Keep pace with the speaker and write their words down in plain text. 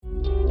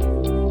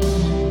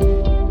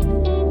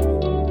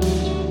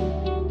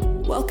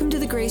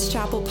Grace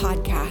Chapel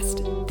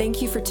podcast.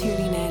 Thank you for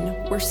tuning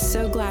in. We're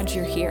so glad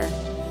you're here.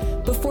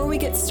 Before we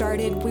get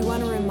started, we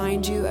want to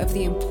remind you of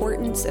the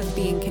importance of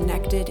being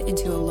connected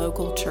into a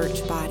local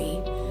church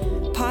body.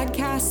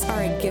 Podcasts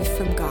are a gift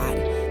from God,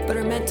 but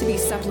are meant to be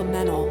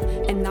supplemental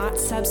and not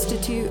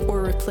substitute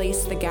or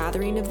replace the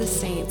gathering of the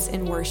saints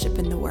in worship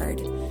in the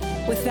Word.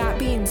 With that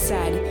being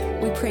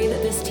said, we pray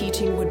that this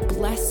teaching would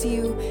bless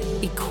you,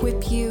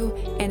 equip you,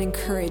 and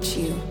encourage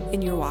you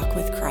in your walk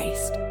with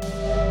Christ.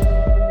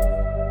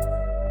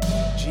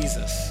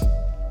 Jesus,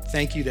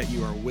 thank you that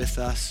you are with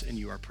us and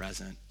you are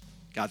present.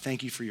 God,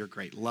 thank you for your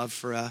great love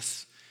for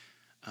us.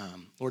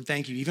 Lord,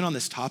 thank you. Even on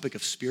this topic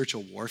of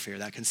spiritual warfare,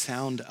 that can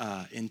sound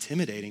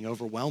intimidating,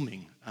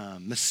 overwhelming,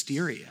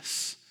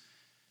 mysterious.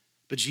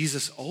 But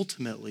Jesus,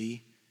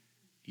 ultimately,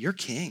 you're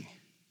king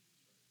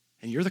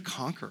and you're the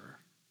conqueror.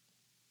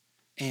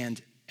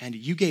 And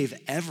you gave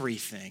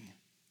everything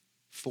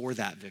for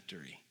that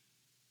victory.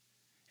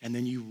 And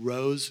then you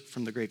rose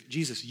from the grave.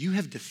 Jesus, you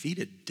have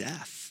defeated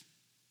death.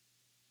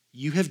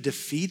 You have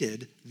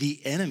defeated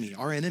the enemy,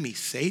 our enemy,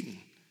 Satan.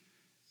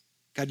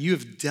 God, you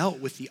have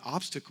dealt with the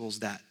obstacles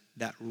that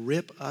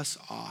rip us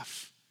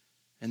off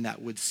and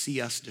that would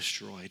see us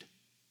destroyed.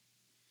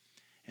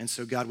 And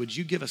so, God, would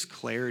you give us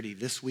clarity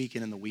this week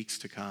and in the weeks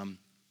to come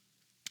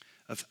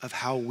of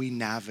how we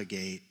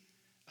navigate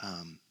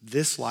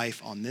this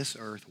life on this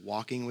earth,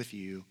 walking with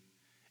you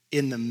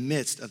in the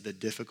midst of the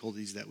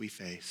difficulties that we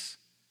face.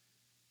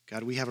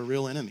 God, we have a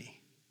real enemy,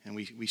 and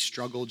we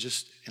struggle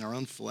just in our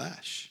own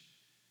flesh.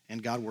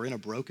 And God, we're in a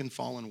broken,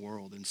 fallen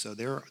world, and so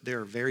there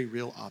are very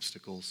real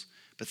obstacles.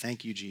 But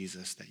thank you,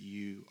 Jesus, that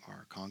you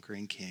are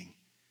conquering King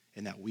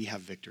and that we have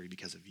victory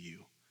because of you.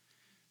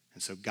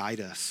 And so guide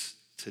us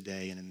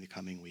today and in the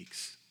coming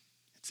weeks.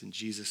 It's in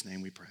Jesus'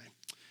 name we pray.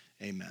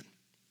 Amen.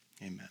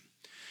 Amen.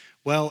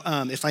 Well,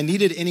 if I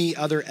needed any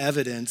other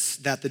evidence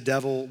that the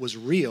devil was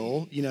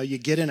real, you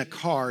get in a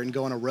car and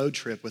go on a road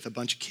trip with a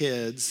bunch of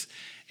kids,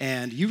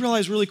 and you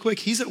realize really quick,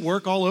 he's at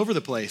work all over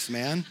the place,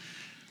 man.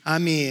 I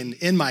mean,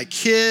 in my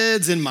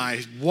kids, in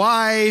my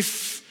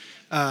wife,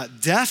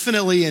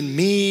 definitely in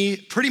me,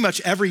 pretty much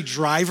every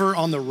driver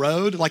on the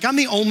road. Like, I'm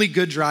the only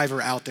good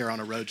driver out there on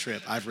a road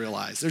trip, I've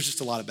realized. There's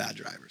just a lot of bad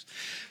drivers.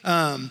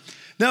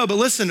 No, but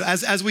listen,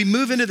 as we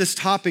move into this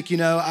topic,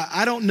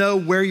 I don't know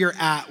where you're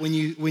at when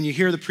you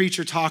hear the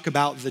preacher talk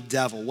about the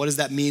devil. What does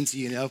that mean to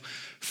you?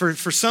 For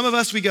some of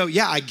us, we go,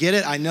 yeah, I get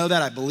it. I know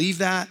that. I believe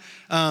that.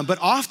 But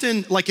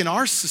often, like in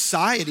our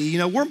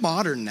society, we're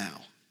modern now.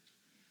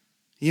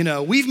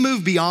 We've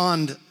moved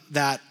beyond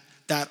that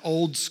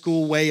old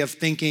school way of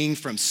thinking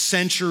from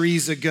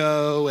centuries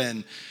ago.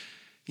 And,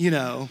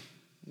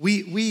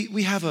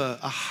 we have a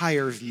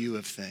higher view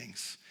of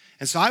things.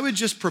 And so I would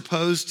just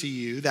propose to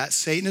you that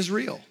Satan is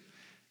real.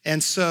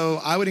 And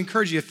so I would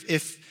encourage you,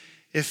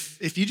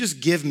 if you just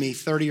give me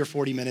 30 or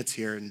 40 minutes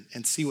here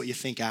and see what you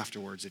think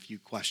afterwards if you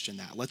question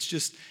that. Let's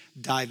just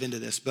dive into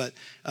this. But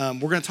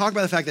we're going to talk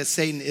about the fact that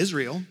Satan is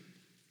real.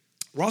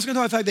 We're also going to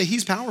talk about the fact that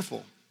he's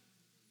powerful.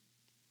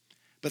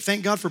 But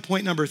thank God for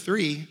point number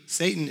 3,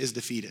 Satan is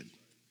defeated,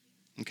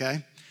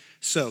 okay?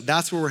 So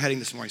that's where we're heading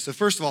this morning. So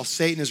first of all,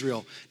 Satan is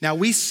real. Now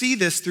we see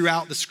this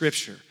throughout the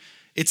scripture.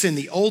 It's in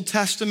the Old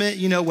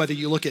Testament, whether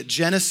you look at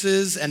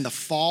Genesis and the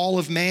fall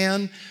of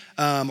man,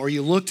 or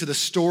you look to the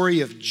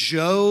story of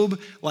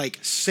Job, like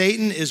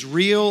Satan is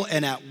real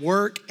and at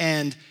work,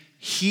 and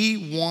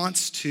he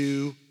wants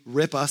to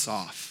rip us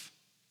off.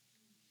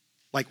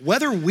 Like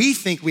whether we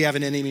think we have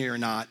an enemy or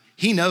not,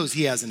 he knows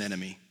he has an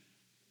enemy.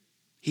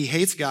 He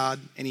hates God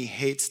and he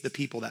hates the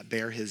people that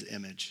bear his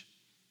image.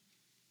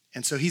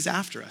 And so he's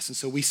after us. And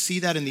so we see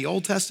that in the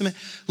Old Testament.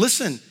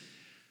 Listen,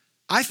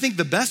 I think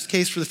the best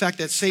case for the fact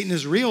that Satan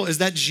is real is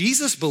that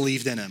Jesus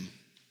believed in him.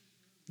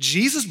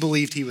 Jesus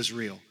believed he was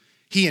real.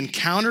 He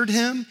encountered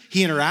him,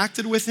 he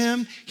interacted with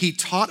him, he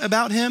taught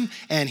about him,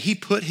 and he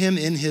put him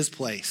in his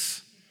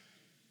place.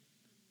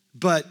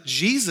 But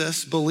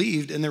Jesus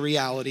believed in the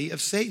reality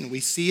of Satan. We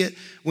see it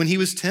when he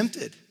was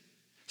tempted.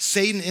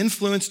 Satan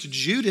influenced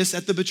Judas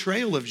at the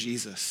betrayal of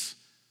Jesus.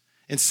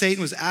 And Satan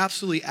was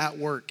absolutely at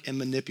work and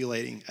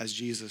manipulating as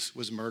Jesus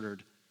was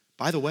murdered,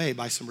 by the way,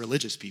 by some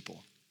religious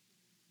people.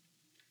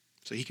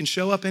 So he can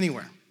show up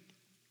anywhere.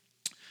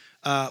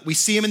 We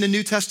see him in the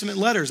New Testament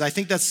letters. I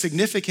think that's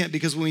significant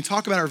because when we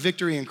talk about our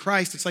victory in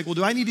Christ, it's like, well,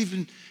 do I need to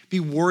even be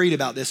worried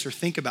about this or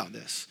think about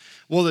this?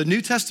 Well, the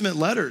New Testament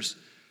letters,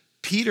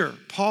 Peter,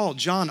 Paul,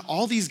 John,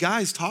 all these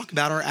guys talk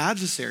about our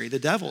adversary, the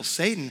devil,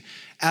 Satan,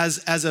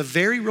 as a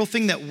very real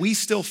thing that we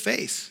still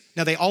face.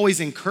 Now, they always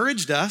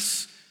encouraged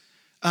us,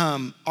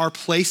 our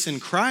place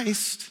in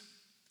Christ,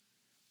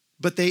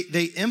 but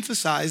they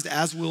emphasized,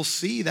 as we'll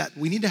see, that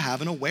we need to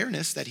have an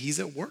awareness that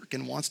he's at work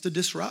and wants to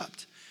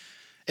disrupt.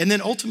 And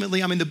then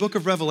ultimately, the book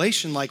of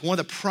Revelation, like one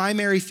of the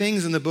primary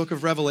things in the book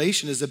of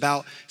Revelation is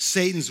about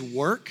Satan's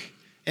work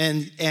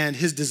and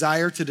his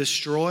desire to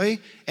destroy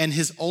and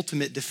his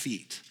ultimate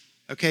defeat.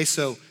 Okay,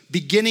 so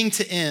beginning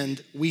to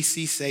end, we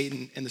see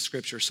Satan in the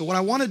scripture. So what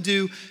I want to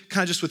do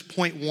kind of just with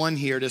point 1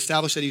 here to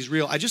establish that he's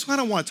real, I just kind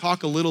of want to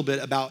talk a little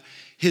bit about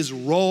his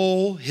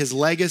role, his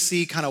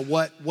legacy, kind of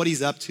what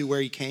he's up to, where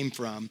he came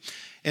from.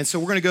 And so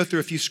we're going to go through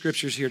a few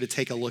scriptures here to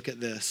take a look at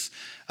this.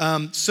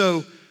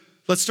 So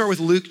let's start with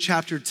Luke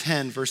chapter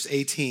 10, verse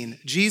 18.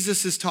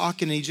 Jesus is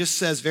talking, and he just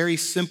says very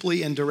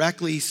simply and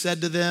directly, he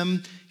said to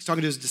them, he's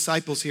talking to his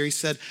disciples here, he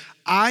said,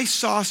 I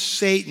saw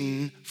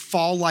Satan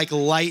fall like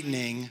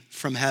lightning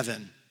from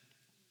heaven.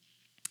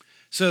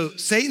 So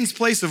Satan's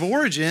place of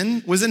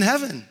origin was in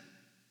heaven.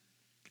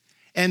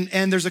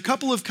 And there's a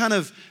couple of kind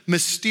of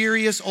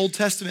mysterious Old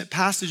Testament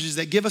passages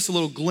that give us a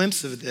little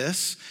glimpse of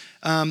this.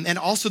 And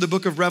also the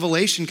book of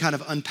Revelation kind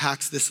of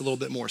unpacks this a little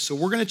bit more. So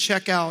we're going to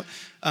check out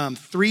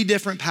 3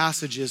 different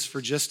passages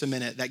for just a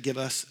minute that give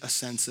us a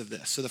sense of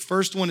this. So the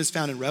first one is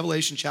found in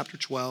Revelation chapter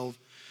 12,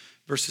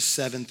 verses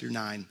 7 through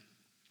 9.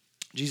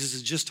 Jesus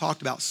has just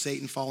talked about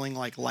Satan falling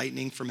like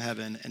lightning from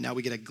heaven, and now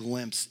we get a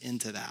glimpse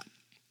into that.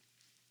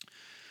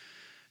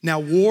 Now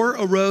war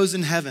arose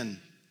in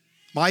heaven,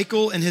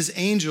 Michael and his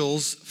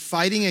angels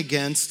fighting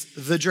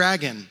against the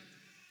dragon.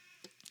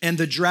 And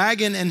the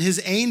dragon and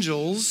his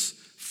angels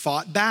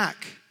fought back,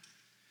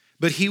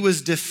 but he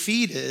was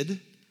defeated,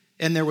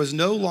 and there was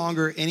no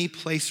longer any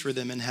place for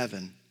them in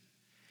heaven.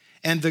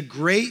 And the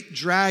great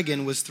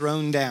dragon was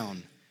thrown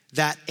down,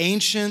 that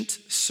ancient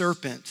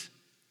serpent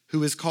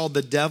who is called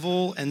the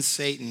devil and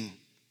Satan,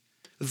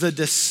 the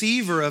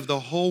deceiver of the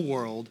whole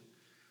world,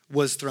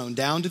 was thrown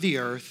down to the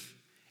earth,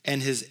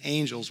 and his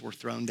angels were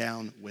thrown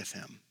down with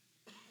him.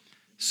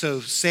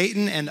 So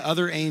Satan and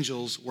other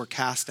angels were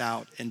cast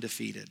out and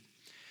defeated.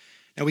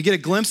 Now we get a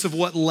glimpse of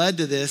what led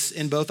to this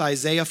in both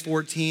Isaiah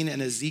 14 and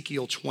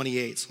Ezekiel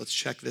 28. So let's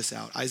check this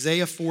out.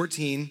 Isaiah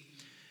 14,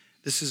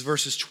 this is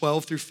verses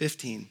 12 through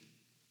 15.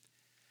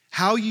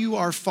 How you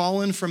are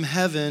fallen from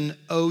heaven,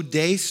 O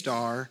day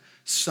star,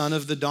 son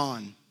of the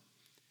dawn.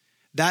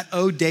 That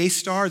O day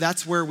star,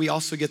 that's where we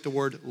also get the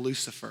word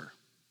Lucifer,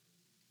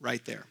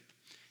 right there.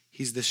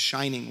 He's the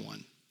shining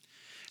one.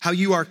 How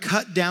you are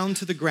cut down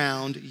to the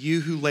ground,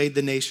 you who laid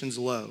the nations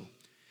low.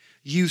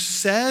 You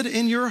said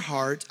in your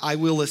heart, I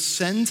will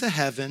ascend to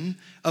heaven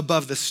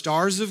above the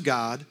stars of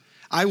God.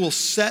 I will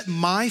set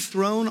my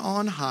throne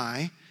on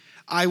high.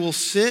 I will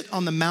sit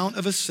on the mount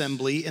of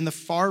assembly in the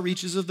far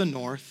reaches of the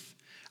north.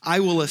 I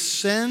will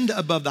ascend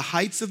above the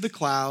heights of the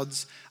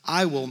clouds.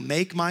 I will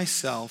make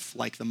myself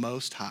like the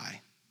Most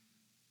High.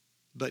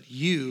 But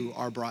you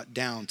are brought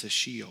down to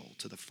Sheol,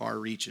 to the far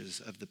reaches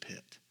of the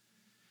pit.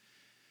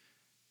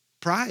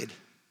 Pride.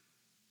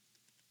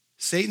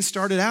 Satan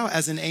started out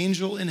as an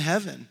angel in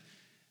heaven,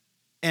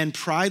 and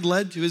pride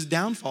led to his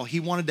downfall. He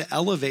wanted to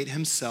elevate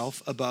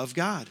himself above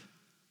God.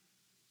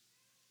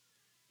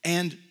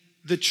 And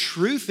the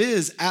truth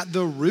is, at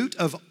the root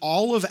of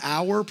all of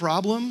our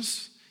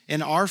problems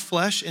in our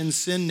flesh and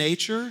sin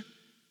nature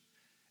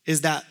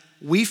is that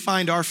we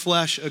find our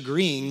flesh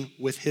agreeing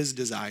with his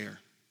desire.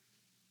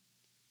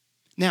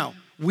 Now,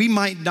 we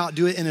might not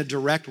do it in a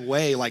direct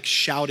way, like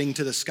shouting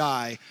to the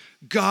sky,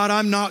 God,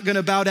 I'm not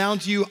gonna bow down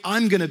to you,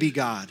 I'm gonna be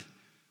God.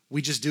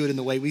 We just do it in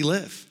the way we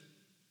live.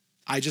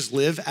 I just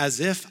live as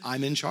if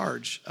I'm in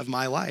charge of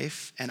my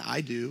life and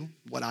I do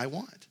what I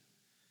want.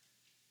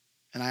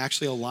 And I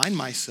actually align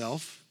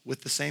myself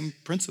with the same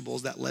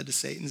principles that led to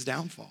Satan's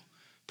downfall.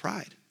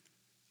 Pride.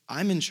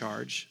 I'm in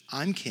charge,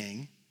 I'm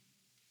king,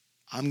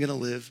 I'm gonna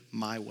live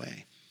my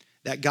way.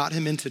 That got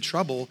him into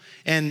trouble.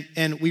 And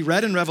we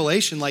read in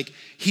Revelation, like,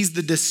 he's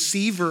the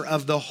deceiver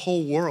of the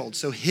whole world.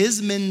 So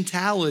his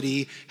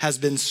mentality has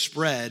been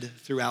spread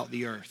throughout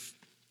the earth.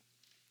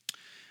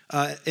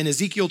 In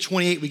Ezekiel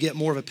 28, we get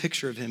more of a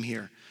picture of him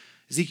here.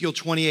 Ezekiel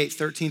 28,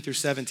 13 through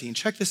 17.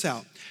 Check this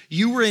out.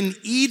 You were in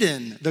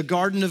Eden, the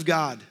garden of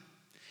God.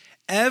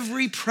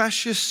 Every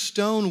precious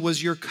stone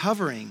was your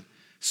covering: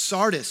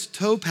 sardius,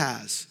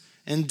 topaz,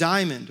 and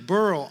diamond,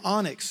 beryl,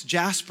 onyx,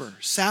 jasper,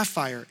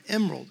 sapphire,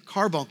 emerald,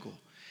 carbuncle,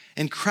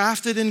 and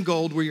crafted in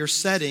gold were your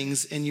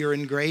settings and your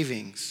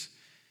engravings.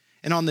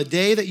 And on the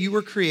day that you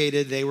were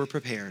created, they were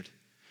prepared.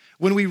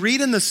 When we read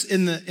in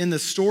the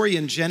story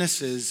in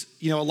Genesis,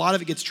 a lot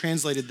of it gets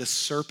translated the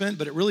serpent,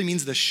 but it really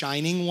means the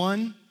shining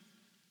one.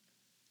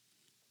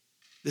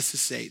 This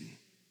is Satan.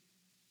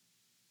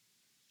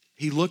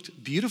 He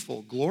looked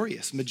beautiful,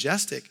 glorious,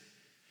 majestic.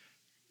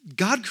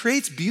 God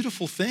creates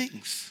beautiful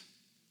things.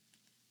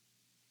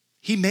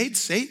 He made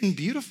Satan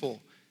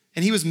beautiful,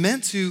 and he was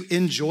meant to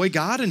enjoy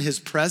God and his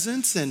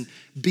presence and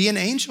be an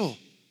angel.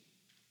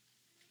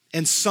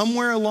 And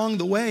somewhere along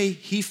the way,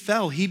 he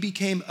fell. He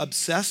became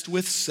obsessed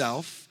with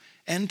self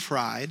and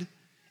pride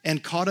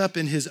and caught up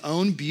in his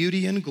own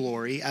beauty and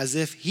glory as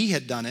if he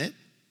had done it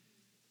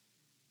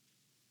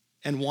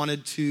and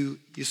wanted to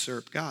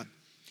usurp God.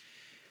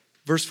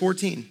 Verse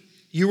 14,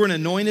 you were an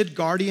anointed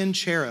guardian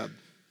cherub.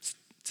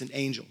 It's an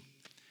angel.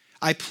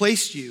 I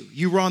placed you.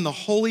 You were on the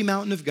holy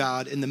mountain of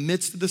God. In the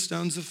midst of the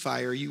stones of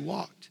fire, you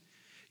walked.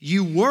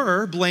 You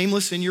were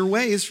blameless in your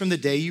ways from the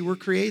day you were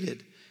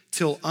created,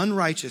 till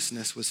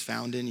unrighteousness was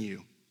found in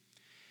you.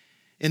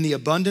 In the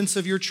abundance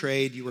of your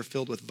trade, you were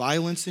filled with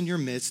violence in your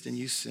midst, and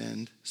you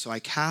sinned. So I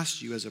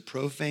cast you as a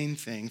profane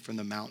thing from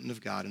the mountain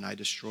of God, and I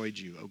destroyed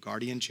you, O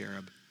guardian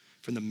cherub,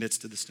 from the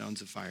midst of the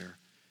stones of fire.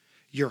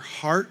 Your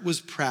heart was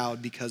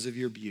proud because of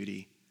your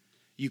beauty.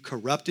 You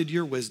corrupted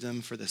your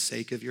wisdom for the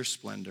sake of your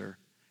splendor.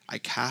 I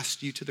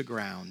cast you to the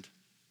ground.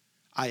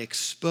 I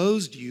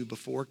exposed you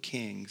before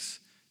kings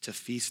to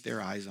feast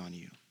their eyes on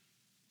you.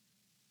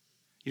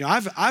 You know,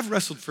 I've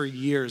wrestled for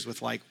years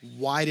with like,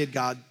 why did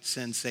God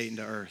send Satan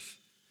to earth?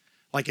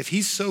 Like if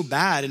he's so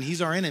bad and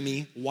he's our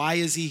enemy, why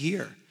is he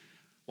here?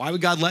 Why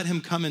would God let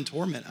him come and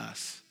torment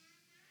us?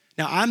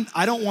 Now,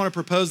 I don't want to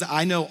propose that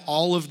I know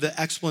all of the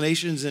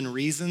explanations and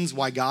reasons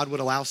why God would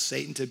allow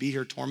Satan to be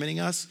here tormenting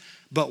us,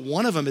 but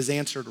one of them is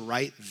answered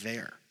right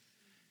there.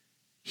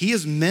 He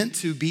is meant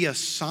to be a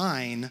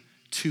sign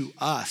to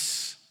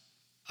us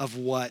of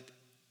what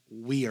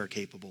we are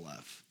capable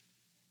of.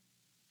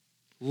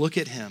 Look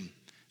at him,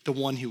 the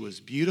one who was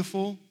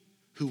beautiful,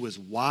 who was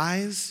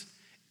wise,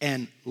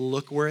 and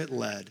look where it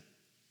led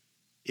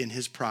in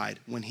his pride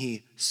when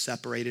he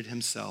separated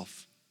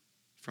himself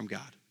from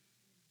God.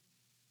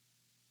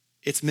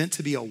 It's meant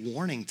to be a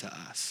warning to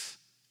us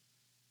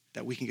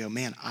that we can go,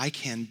 man, I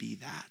can be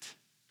that.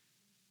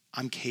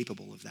 I'm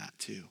capable of that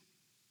too.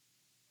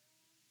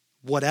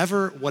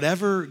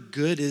 Whatever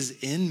good is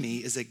in me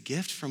is a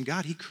gift from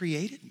God. He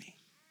created me.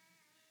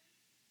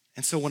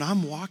 And so when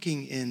I'm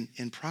walking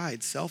in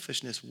pride,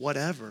 selfishness,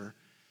 whatever,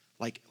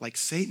 like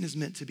Satan is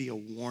meant to be a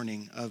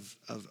warning of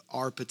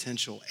our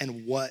potential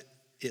and what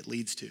it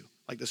leads to.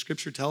 Like the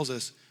scripture tells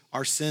us,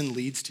 our sin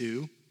leads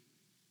to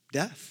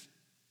death.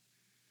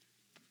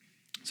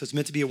 So it's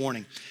meant to be a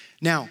warning.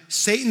 Now,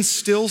 Satan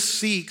still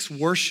seeks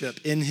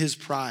worship in his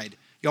pride.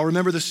 Y'all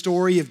remember the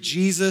story of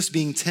Jesus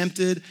being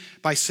tempted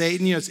by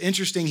Satan? You know, it's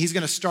interesting. He's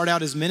going to start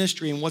out his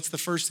ministry, and what's the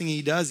first thing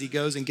he does? He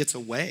goes and gets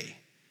away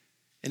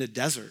in a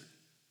desert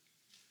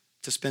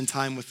to spend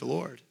time with the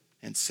Lord.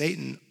 And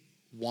Satan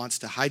wants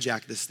to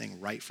hijack this thing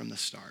right from the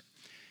start.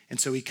 And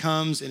so he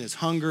comes in his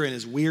hunger and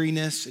his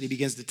weariness, and he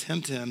begins to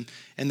tempt him.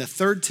 And the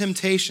third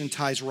temptation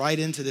ties right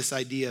into this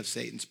idea of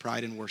Satan's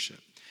pride and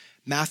worship.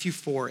 Matthew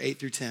 4, 8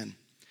 through 10.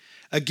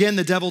 Again,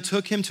 the devil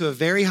took him to a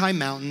very high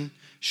mountain,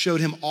 showed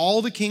him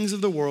all the kings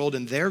of the world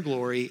and their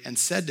glory, and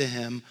said to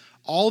him,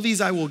 all these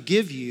I will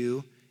give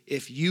you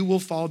if you will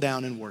fall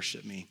down and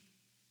worship me.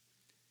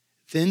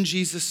 Then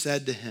Jesus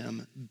said to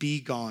him,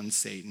 be gone,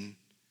 Satan,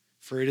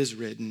 for it is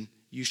written,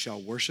 you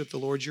shall worship the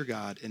Lord your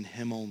God, and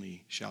him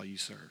only shall you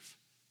serve.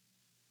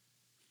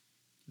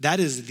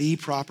 That is the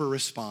proper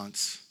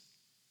response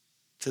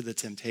to the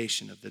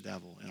temptation of the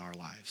devil in our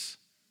lives.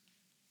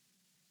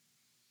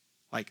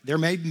 Like there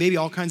may be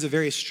all kinds of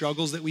various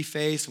struggles that we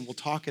face, and we'll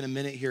talk in a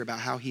minute here about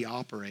how he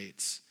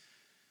operates.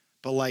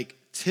 But like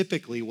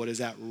typically what is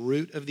at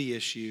root of the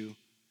issue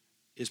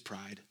is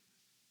pride.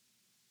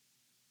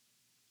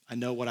 I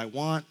know what I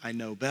want, I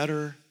know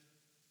better.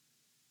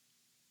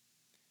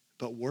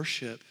 But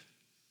worship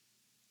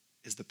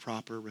is the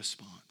proper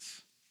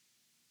response.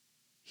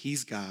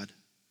 He's God,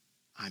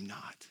 I'm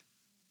not.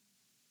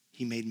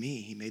 He made me,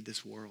 he made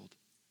this world.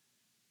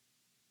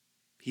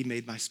 He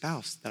made my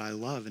spouse that I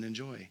love and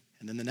enjoy.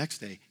 And then the next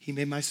day, he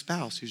made my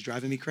spouse who's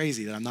driving me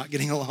crazy that I'm not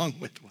getting along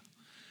with.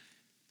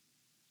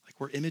 Like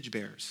we're image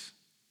bearers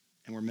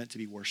and we're meant to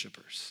be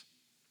worshipers.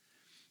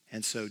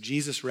 And so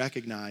Jesus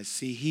recognized,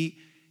 see,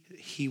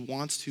 he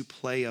wants to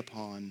prey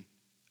upon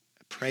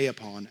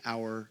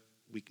our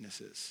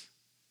weaknesses.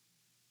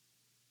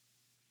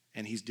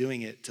 And he's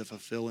doing it to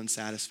fulfill and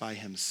satisfy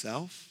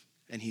himself,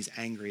 and he's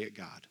angry at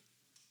God.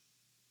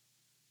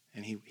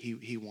 And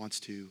he wants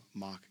to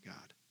mock God.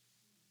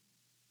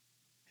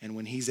 And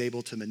when he's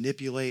able to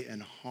manipulate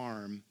and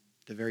harm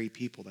the very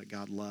people that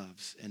God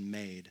loves and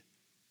made,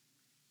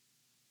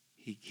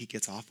 he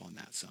gets off on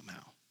that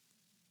somehow.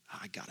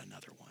 I got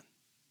another one.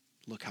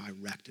 Look how I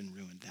wrecked and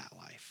ruined that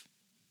life.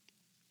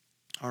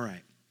 All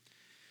right.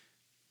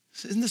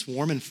 So isn't this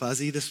warm and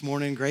fuzzy this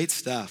morning? Great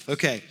stuff.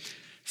 Okay,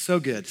 so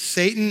good.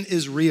 Satan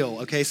is real.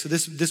 Okay, so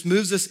this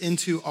moves us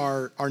into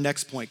our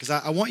next point, because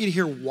I want you to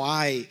hear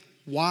why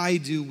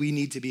do we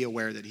need to be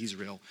aware that he's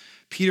real.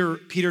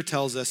 Peter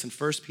tells us in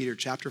 1 Peter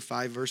chapter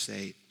 5, verse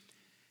 8,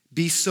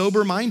 be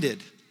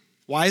sober-minded.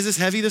 Why is this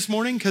heavy this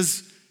morning?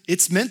 Because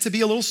it's meant to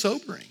be a little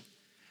sobering.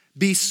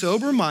 Be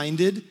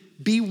sober-minded,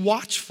 be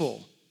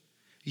watchful.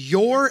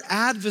 Your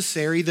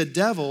adversary, the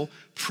devil,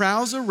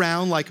 prowls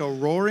around like a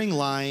roaring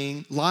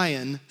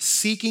lion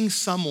seeking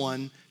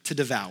someone to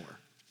devour.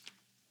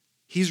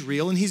 He's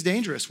real and he's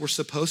dangerous. We're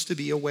supposed to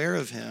be aware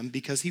of him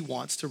because he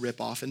wants to rip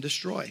off and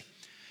destroy.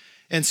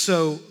 And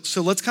so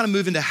let's kind of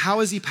move into,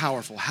 how is he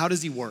powerful? How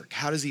does he work?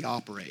 How does he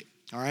operate?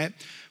 All right.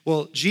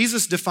 Well,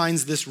 Jesus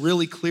defines this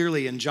really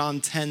clearly in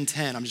John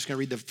 10:10. I'm just going to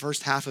read the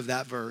first half of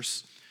that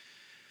verse.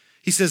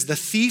 He says, the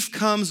thief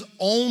comes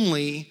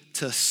only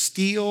to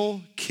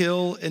steal,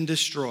 kill, and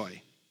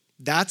destroy.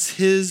 That's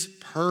his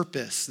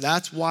purpose.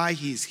 That's why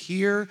he's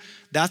here.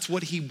 That's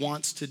what he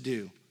wants to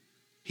do.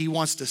 He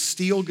wants to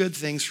steal good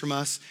things from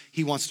us.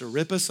 He wants to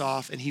rip us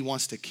off, and he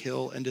wants to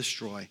kill and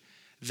destroy.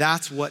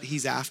 That's what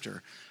he's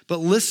after. But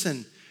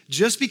listen,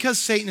 just because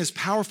Satan is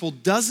powerful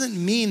doesn't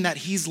mean that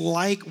he's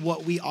like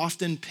what we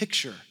often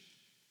picture.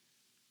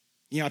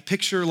 You know, I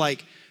picture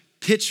like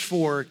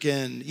pitchfork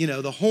and,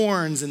 the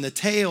horns and the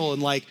tail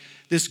and like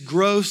this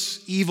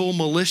gross, evil,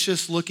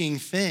 malicious looking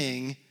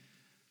thing.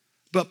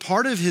 But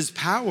part of his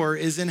power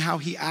is in how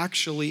he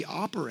actually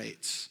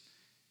operates.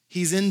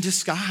 He's in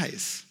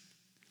disguise.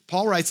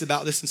 Paul writes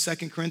about this in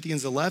 2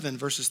 Corinthians 11,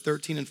 verses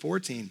 13 and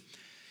 14.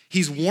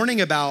 He's warning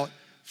about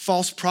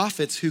false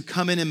prophets who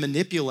come in and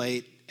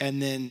manipulate,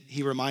 and then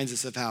he reminds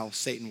us of how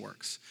Satan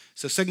works.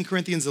 So 2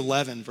 Corinthians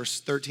 11, verse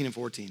 13 and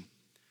 14.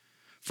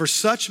 For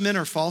such men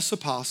are false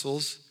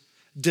apostles,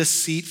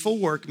 deceitful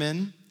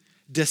workmen,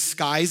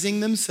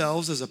 disguising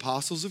themselves as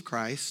apostles of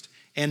Christ,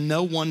 and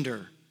no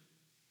wonder,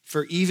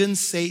 for even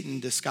Satan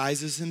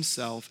disguises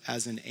himself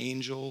as an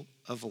angel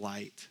of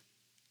light.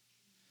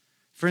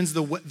 Friends,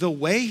 the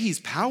way he's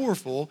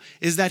powerful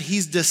is that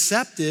he's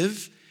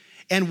deceptive,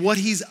 and what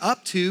he's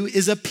up to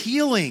is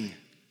appealing.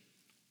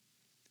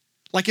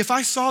 Like if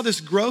I saw this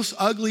gross,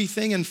 ugly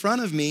thing in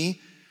front of me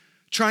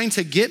trying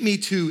to get me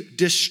to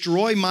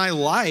destroy my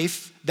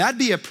life, that'd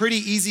be a pretty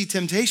easy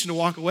temptation to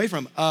walk away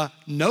from.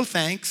 No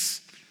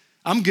thanks,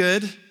 I'm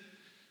good.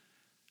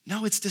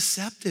 No, it's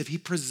deceptive. He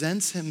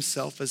presents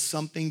himself as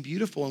something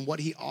beautiful and what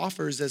he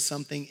offers as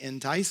something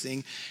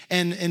enticing.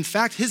 And in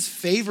fact, his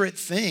favorite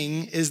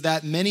thing is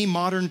that many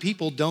modern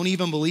people don't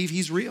even believe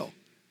he's real.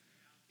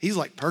 He's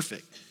like,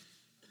 perfect.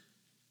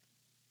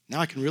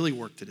 Now I can really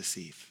work to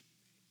deceive.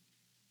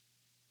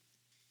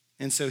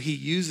 And so he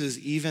uses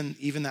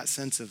even that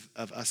sense of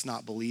us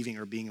not believing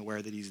or being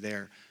aware that he's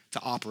there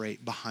to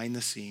operate behind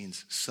the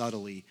scenes,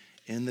 subtly,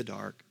 in the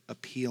dark,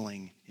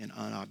 appealing in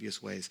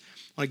unobvious ways.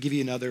 I want to give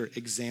you another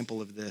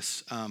example of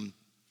this.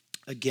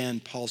 Again,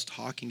 Paul's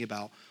talking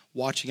about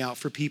watching out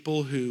for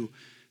people who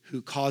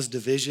cause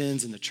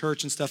divisions in the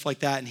church and stuff like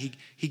that. And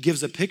he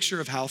gives a picture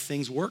of how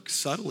things work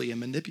subtly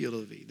and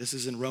manipulatively. This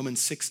is in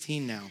Romans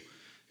 16 now,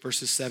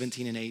 verses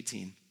 17 and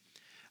 18.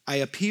 I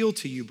appeal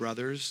to you,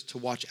 brothers, to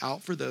watch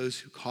out for those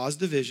who cause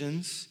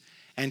divisions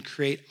and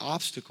create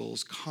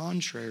obstacles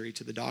contrary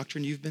to the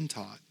doctrine you've been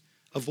taught.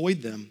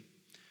 Avoid them.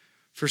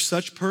 For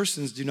such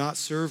persons do not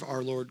serve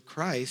our Lord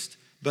Christ,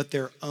 but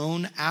their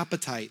own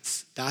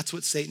appetites. That's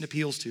what Satan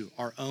appeals to,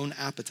 our own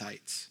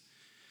appetites.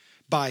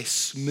 By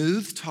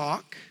smooth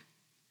talk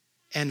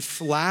and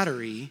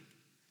flattery,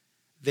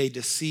 they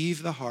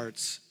deceive the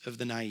hearts of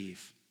the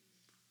naive.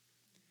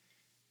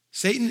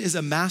 Satan is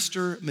a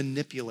master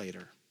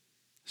manipulator.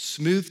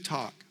 Smooth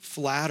talk,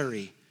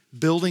 flattery,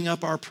 building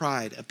up our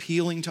pride,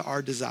 appealing to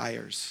our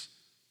desires.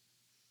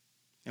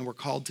 And we're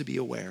called to be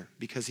aware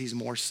because he's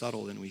more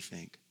subtle than we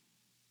think.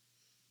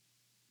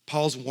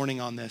 Paul's warning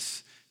on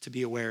this to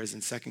be aware is in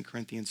 2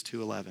 Corinthians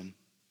 2:11.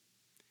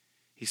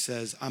 He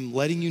says, I'm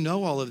letting you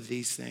know all of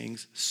these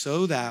things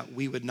so that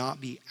we would not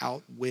be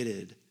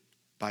outwitted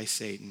by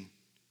Satan,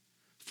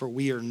 for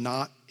we are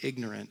not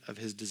ignorant of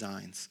his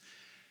designs.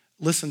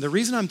 Listen, the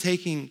reason I'm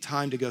taking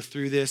time to go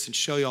through this and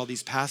show you all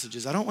these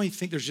passages, I don't want you to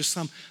think there's just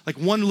some, like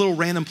one little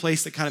random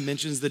place that kind of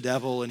mentions the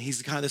devil and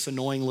he's kind of this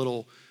annoying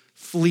little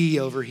flea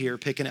over here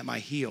picking at my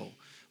heel.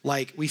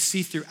 Like we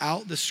see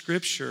throughout the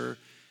scripture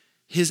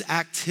his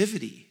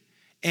activity.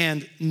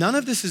 And none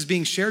of this is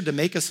being shared to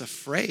make us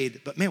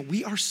afraid, but man,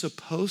 we are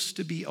supposed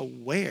to be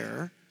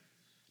aware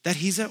that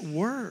he's at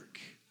work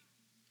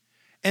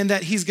and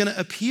that he's gonna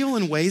appeal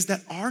in ways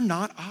that are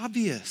not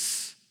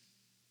obvious.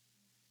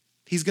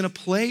 He's gonna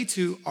play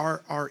to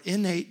our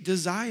innate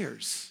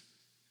desires.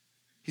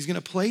 He's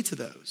gonna play to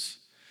those.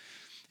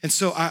 And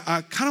so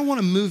I kind of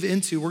wanna move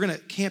into, we're gonna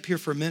camp here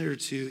for a minute or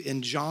two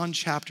in John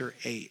chapter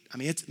 8. I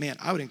mean,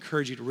 I would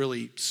encourage you to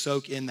really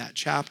soak in that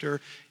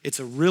chapter. It's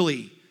a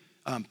really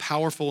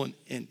powerful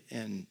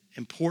and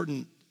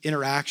important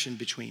interaction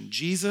between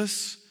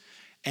Jesus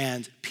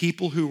and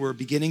people who were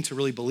beginning to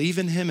really believe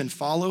in him and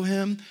follow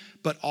him,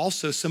 but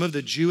also some of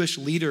the Jewish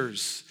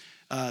leaders,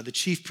 the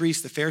chief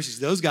priests, the Pharisees,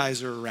 those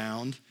guys are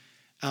around,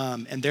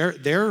 and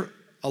they're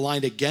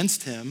aligned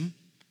against him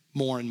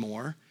more and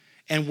more.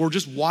 And we're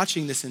just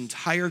watching this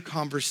entire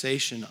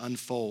conversation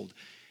unfold.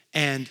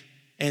 And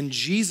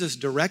Jesus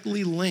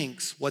directly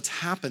links what's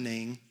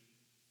happening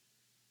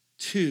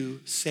to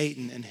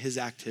Satan and his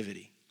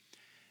activity.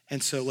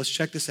 And so let's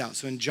check this out.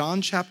 So in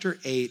John chapter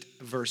 8,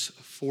 verse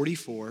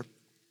 44,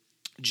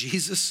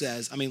 Jesus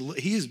says, I mean,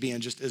 he is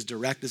being just as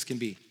direct as can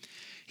be.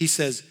 He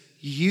says,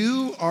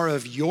 you are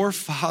of your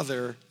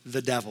father,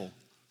 the devil,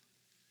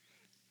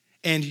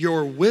 and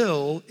your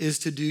will is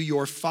to do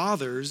your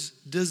father's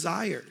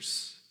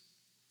desires.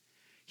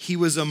 He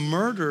was a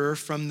murderer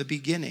from the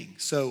beginning.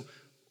 So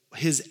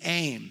his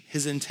aim,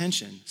 his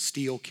intention,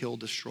 steal, kill,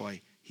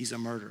 destroy. He's a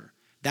murderer.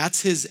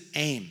 That's his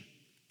aim.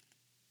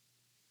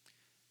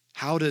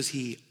 How does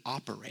he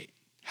operate?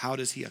 How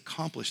does he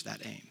accomplish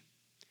that aim?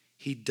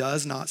 He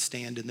does not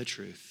stand in the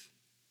truth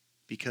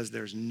because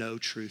there's no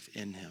truth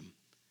in him.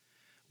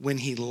 When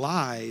he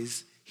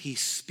lies, he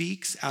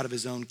speaks out of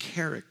his own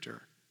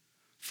character,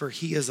 for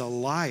he is a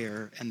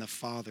liar and the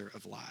father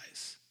of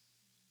lies.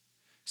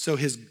 So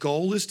his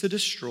goal is to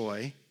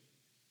destroy,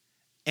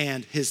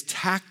 and his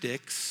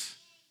tactics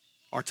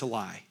are to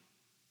lie.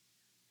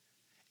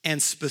 And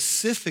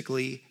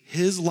specifically,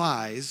 his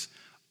lies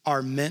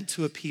are meant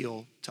to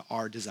appeal to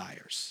our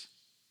desires.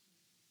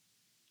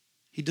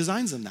 He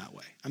designs them that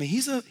way. I mean,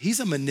 he's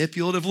a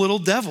manipulative little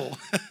devil.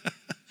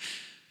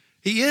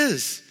 He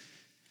is.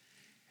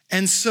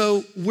 And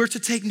so we're to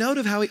take note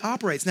of how he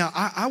operates. Now,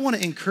 I want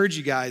to encourage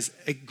you guys,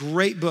 a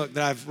great book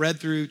that I've read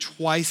through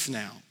twice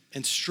now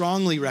and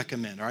strongly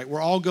recommend, all right?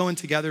 We're all going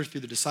together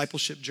through the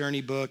Discipleship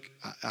Journey book.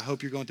 I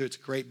hope you're going through it. It's a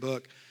great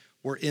book.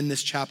 We're in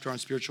this chapter on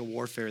spiritual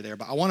warfare there.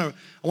 But I want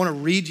to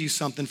read you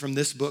something from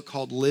this book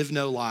called Live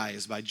No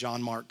Lies by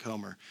John Mark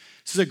Comer.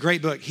 This is a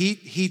great book.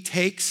 He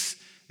takes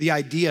the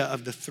idea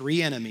of the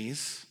three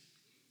enemies,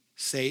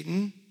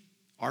 Satan,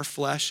 our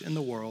flesh, and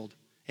the world,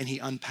 and he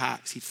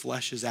unpacks, he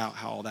fleshes out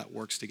how all that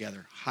works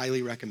together.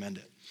 Highly recommend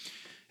it.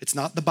 It's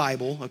not the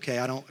Bible, okay?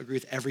 I don't agree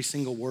with every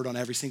single word on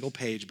every single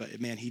page, but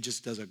man, he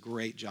just does a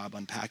great job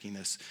unpacking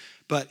this.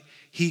 But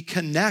he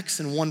connects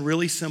in one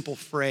really simple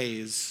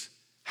phrase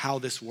how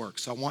this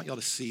works. So I want y'all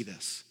to see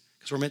this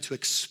because we're meant to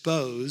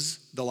expose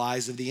the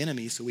lies of the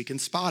enemy so we can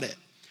spot it.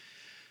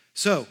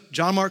 So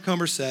John Mark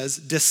Comer says,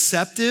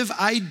 deceptive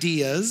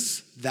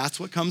ideas, that's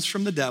what comes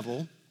from the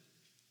devil,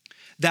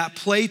 that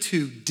play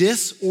to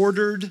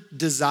disordered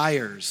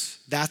desires,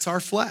 that's our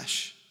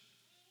flesh,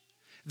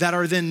 that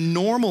are then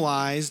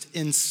normalized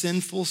in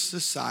sinful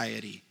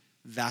society,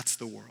 that's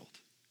the world.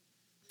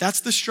 That's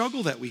the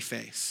struggle that we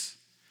face.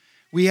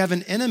 We have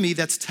an enemy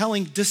that's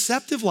telling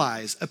deceptive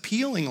lies,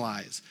 appealing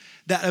lies,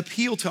 that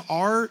appeal to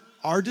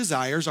our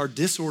desires, our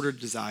disordered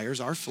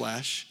desires, our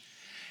flesh,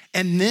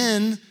 and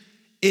then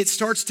it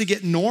starts to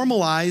get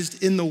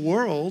normalized in the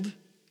world.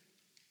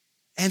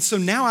 And so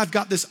now I've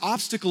got this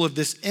obstacle of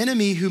this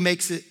enemy who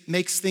makes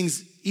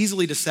things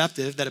easily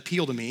deceptive that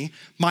appeal to me,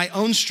 my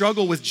own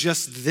struggle with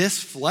just this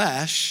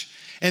flesh,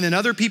 and then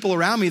other people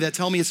around me that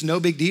tell me it's no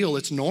big deal,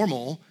 it's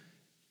normal.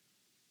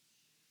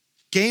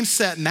 Game,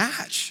 set,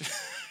 match.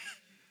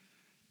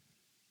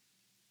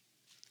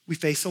 We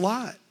face a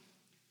lot.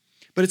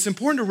 But it's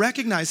important to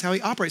recognize how he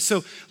operates.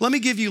 So let me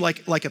give you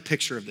like a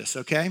picture of this,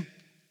 okay?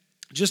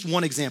 Just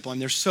one example,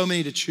 and there's so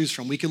many to choose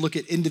from. We can look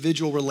at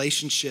individual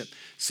relationship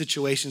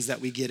situations that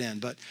we get in,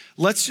 but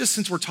let's just,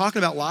 since we're talking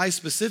about lies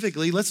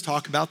specifically, let's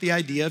talk about the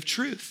idea of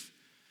truth.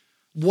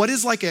 What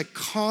is like a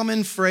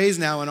common phrase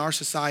now in our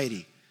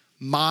society?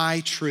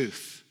 My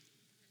truth.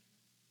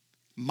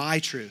 My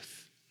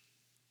truth.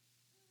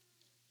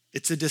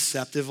 It's a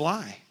deceptive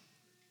lie.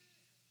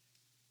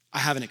 I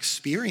have an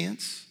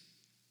experience.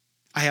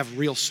 I have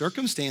real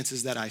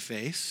circumstances that I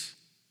face,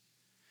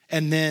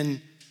 and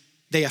then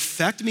they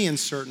affect me in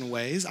certain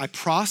ways. I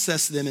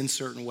process them in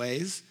certain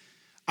ways.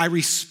 I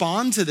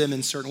respond to them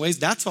in certain ways.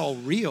 That's all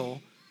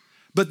real.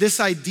 But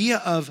this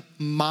idea of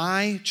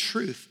my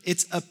truth,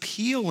 it's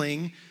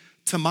appealing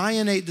to my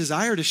innate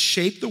desire to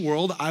shape the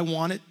world. I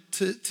want it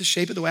to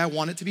shape it the way I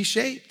want it to be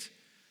shaped.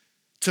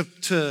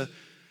 To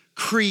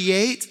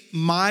create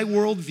my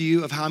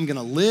worldview of how I'm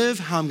gonna live,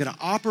 how I'm gonna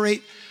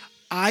operate.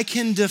 I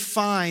can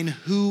define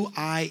who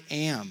I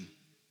am.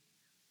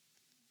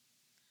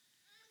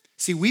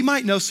 See, we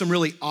might know some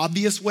really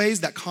obvious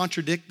ways that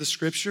contradict the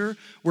scripture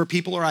where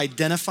people are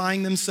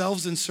identifying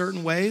themselves in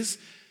certain ways.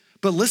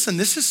 But listen,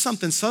 this is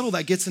something subtle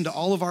that gets into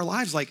all of our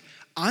lives. Like,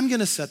 I'm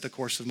gonna set the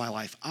course of my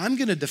life. I'm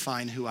gonna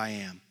define who I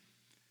am.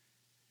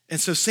 And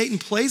so Satan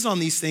plays on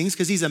these things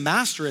because he's a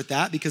master at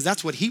that, because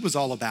that's what he was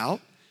all about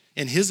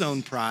in his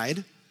own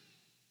pride.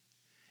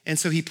 And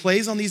so he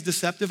plays on these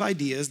deceptive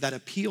ideas that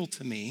appeal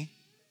to me.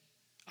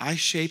 I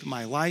shape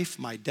my life,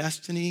 my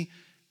destiny,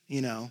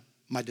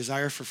 my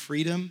desire for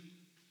freedom.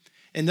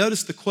 And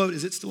notice the quote,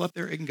 is it still up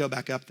there? It can go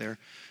back up there.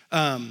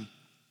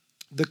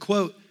 The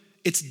quote,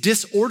 it's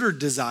disordered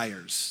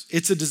desires.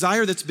 It's a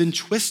desire that's been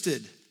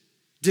twisted.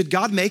 Did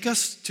God make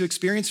us to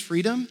experience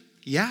freedom?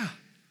 Yeah.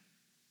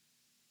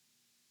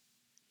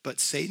 But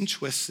Satan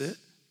twists it,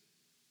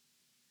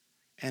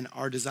 and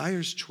our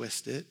desires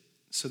twist it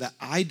so that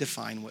I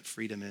define what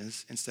freedom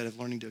is instead of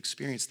learning to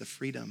experience the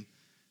freedom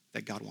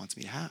that God wants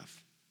me to have.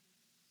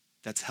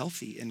 That's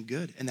healthy and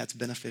good, and that's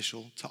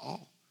beneficial to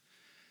all.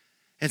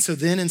 And so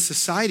then in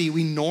society,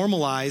 we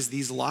normalize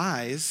these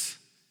lies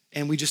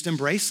and we just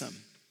embrace them.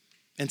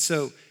 And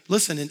so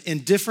listen, in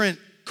different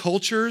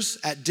cultures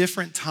at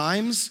different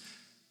times,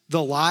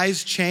 the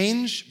lies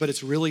change, but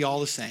it's really all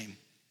the same.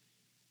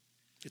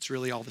 It's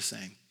really all the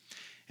same.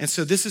 And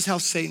so this is how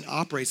Satan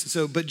operates. And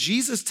so, but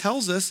Jesus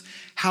tells us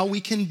how we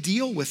can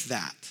deal with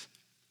that.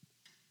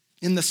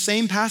 In the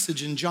same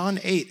passage in John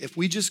 8, if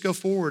we just go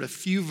forward a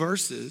few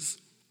verses,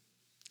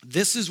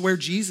 this is where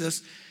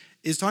Jesus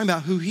is talking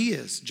about who he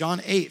is.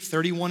 John 8,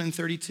 31 and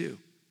 32.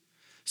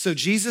 So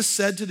Jesus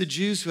said to the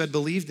Jews who had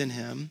believed in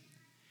him,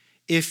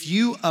 if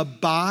you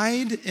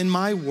abide in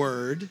my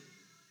word,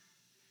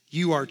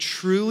 you are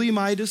truly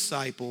my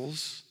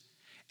disciples,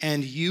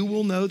 and you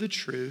will know the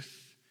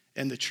truth,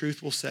 and the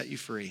truth will set you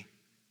free.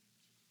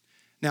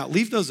 Now,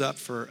 leave those up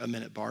for a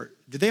minute, Bart.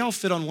 Did they all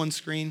fit on one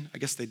screen? I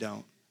guess they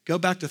don't. Go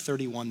back to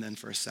 31 then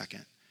for a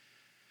second.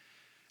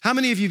 How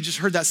many of you have just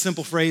heard that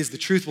simple phrase, the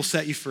truth will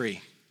set you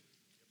free,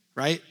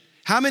 right?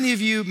 How many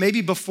of you,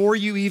 maybe before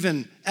you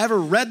even ever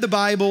read the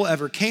Bible,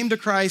 ever came to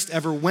Christ,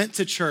 ever went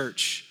to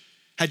church,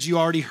 had you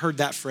already heard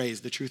that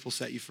phrase, the truth will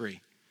set you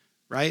free,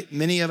 right?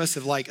 Many of us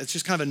have it's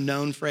just kind of a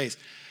known phrase.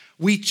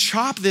 We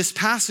chop this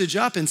passage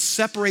up and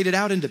separate it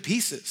out into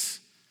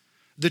pieces.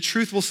 The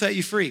truth will set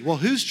you free. Well,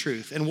 whose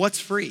truth and what's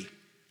free?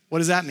 What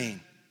does that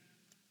mean?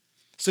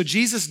 So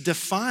Jesus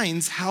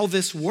defines how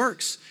this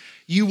works.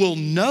 You will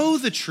know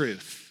the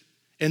truth,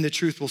 and the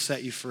truth will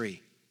set you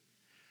free.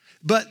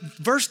 But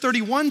verse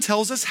 31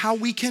 tells us how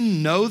we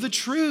can know the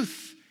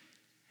truth.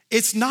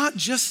 It's not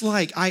just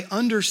like I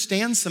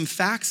understand some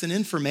facts and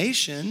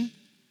information.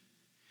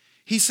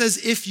 He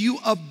says, if you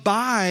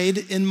abide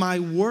in my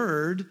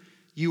word,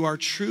 you are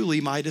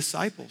truly my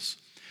disciples.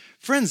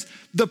 Friends,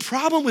 the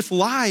problem with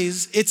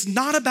lies, it's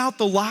not about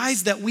the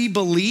lies that we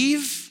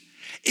believe,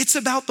 it's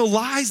about the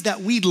lies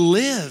that we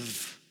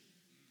live.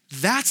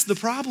 That's the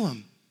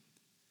problem.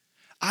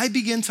 I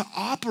begin to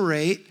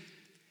operate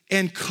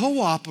and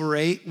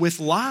cooperate with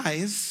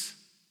lies,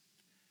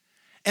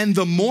 and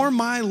the more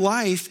my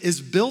life is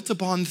built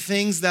upon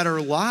things that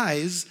are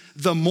lies,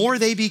 the more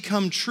they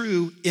become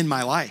true in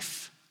my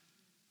life.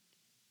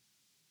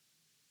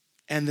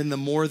 And then the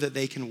more that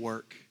they can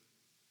work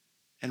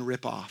and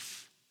rip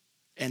off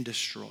and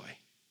destroy.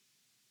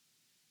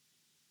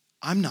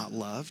 I'm not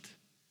loved.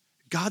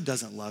 God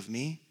doesn't love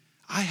me.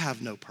 I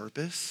have no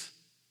purpose.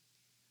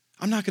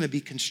 I'm not going to be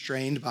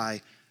constrained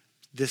by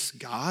this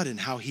God and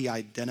how he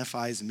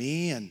identifies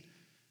me. And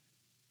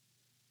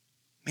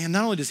man,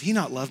 not only does he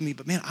not love me,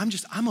 but man,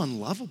 I'm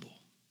unlovable.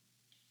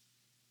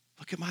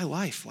 Look at my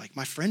life. Like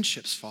my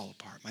friendships fall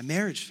apart. My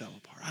marriage fell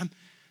apart.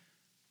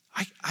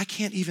 I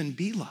can't even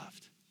be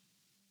loved.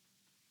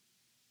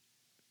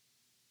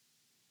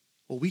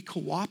 Well, we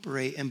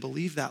cooperate and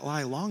believe that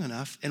lie long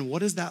enough, and what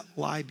does that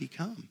lie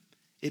become?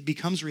 It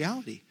becomes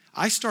reality.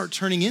 I start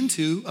turning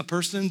into a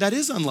person that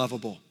is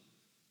unlovable.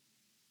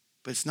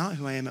 But it's not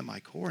who I am at my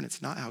core, and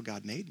it's not how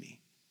God made me.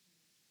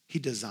 He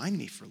designed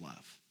me for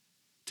love,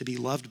 to be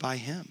loved by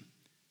him,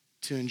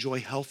 to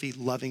enjoy healthy,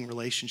 loving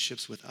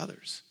relationships with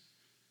others.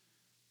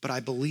 But I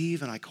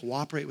believe and I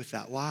cooperate with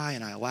that lie,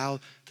 and I allow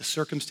the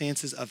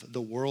circumstances of the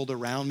world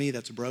around me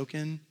that's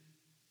broken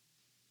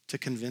to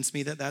convince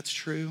me that that's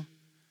true.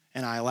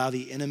 And I allow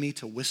the enemy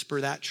to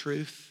whisper that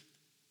truth.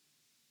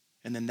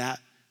 And then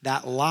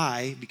that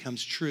lie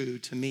becomes true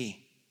to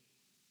me.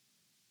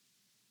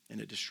 And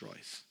it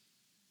destroys.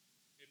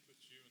 It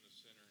puts you in the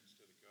center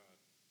instead of God.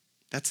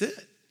 That's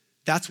it.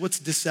 That's what's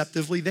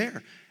deceptively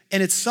there.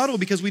 And it's subtle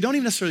because we don't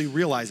even necessarily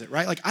realize it,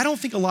 right? Like, I don't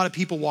think a lot of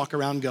people walk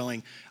around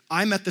going,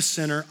 I'm at the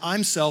center,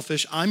 I'm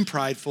selfish, I'm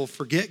prideful,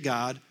 forget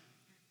God.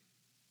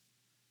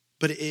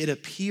 But it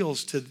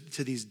appeals to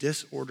these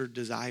disordered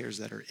desires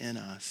that are in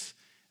us.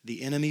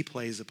 The enemy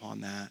plays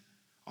upon that.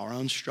 Our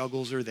own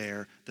struggles are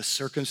there. The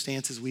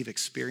circumstances we've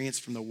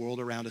experienced from the world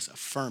around us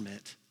affirm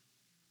it.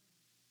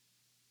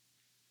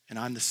 And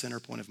I'm the center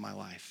point of my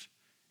life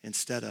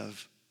instead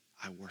of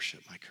I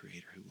worship my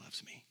Creator who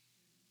loves me.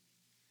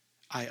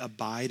 I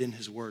abide in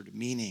his word,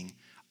 meaning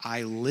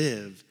I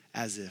live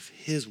as if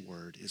his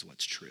word is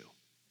what's true.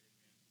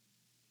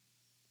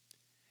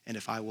 And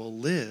if I will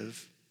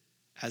live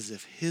as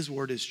if his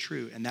word is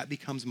true, and that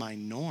becomes my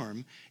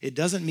norm, it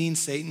doesn't mean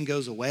Satan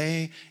goes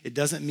away. It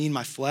doesn't mean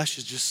my flesh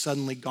is just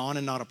suddenly gone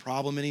and not a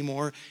problem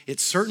anymore. It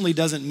certainly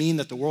doesn't mean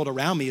that the world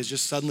around me has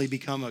just suddenly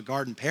become a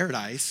garden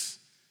paradise.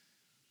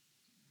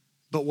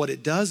 But what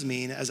it does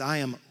mean, as I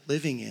am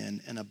living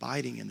in and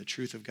abiding in the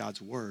truth of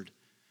God's word,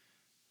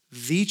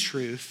 the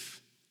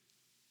truth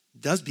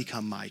does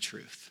become my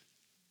truth.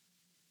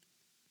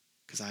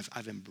 Because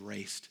I've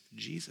embraced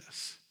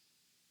Jesus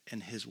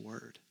and his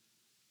word.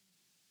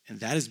 And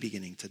that is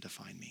beginning to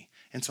define me.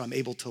 And so I'm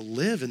able to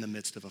live in the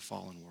midst of a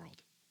fallen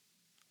world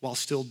while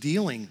still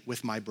dealing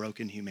with my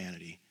broken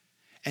humanity.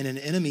 And an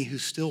enemy who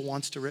still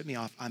wants to rip me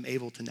off, I'm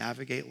able to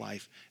navigate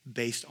life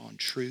based on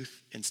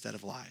truth instead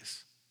of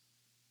lies.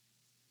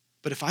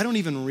 But if I don't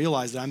even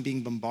realize that I'm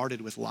being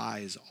bombarded with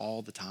lies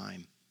all the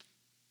time,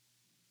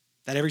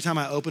 that every time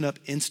I open up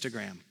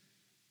Instagram,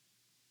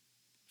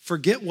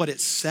 forget what it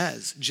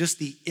says, just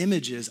the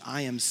images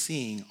I am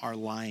seeing are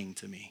lying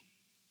to me.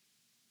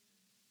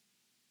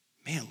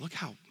 Man, look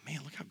how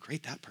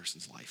great that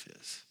person's life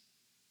is.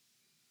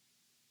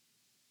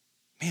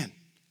 Man,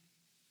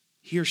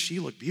 he or she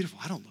looked beautiful.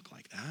 I don't look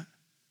like that.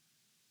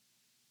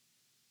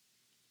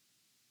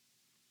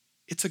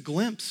 It's a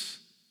glimpse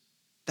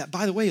that,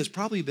 by the way, has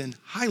probably been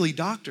highly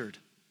doctored.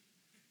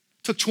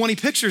 Took 20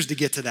 pictures to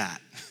get to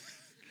that.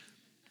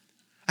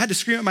 I had to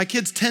scream at my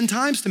kids 10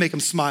 times to make them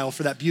smile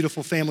for that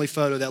beautiful family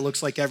photo that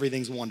looks like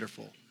everything's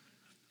wonderful.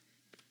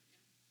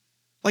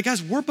 Like,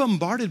 guys, we're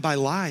bombarded by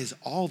lies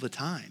all the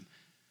time.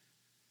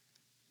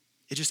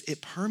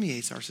 It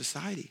permeates our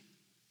society.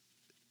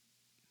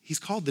 He's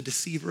called the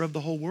deceiver of the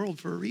whole world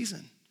for a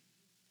reason.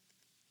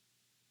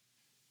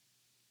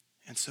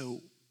 And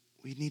so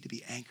we need to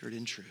be anchored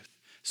in truth.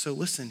 So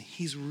listen,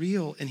 he's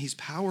real and he's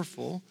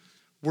powerful.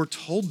 We're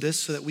told this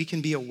so that we can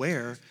be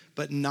aware,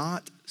 but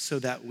not so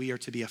that we are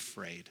to be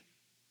afraid.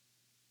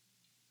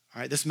 All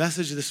right, this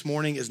message this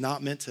morning is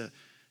not meant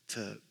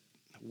to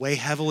weigh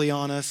heavily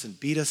on us and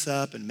beat us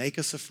up and make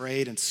us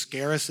afraid and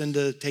scare us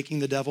into taking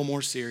the devil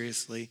more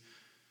seriously.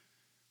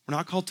 We're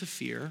not called to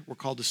fear. We're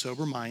called to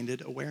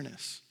sober-minded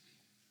awareness.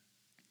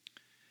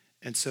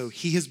 And so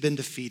he has been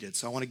defeated.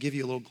 So I want to give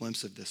you a little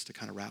glimpse of this to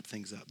kind of wrap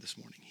things up this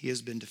morning. He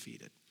has been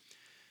defeated.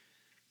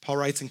 Paul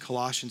writes in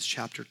Colossians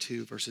chapter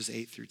 2, verses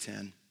 8 through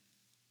 10.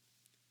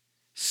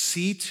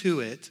 See to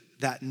it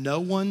that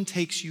no one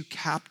takes you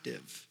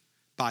captive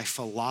by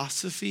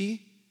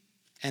philosophy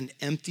and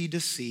empty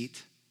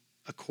deceit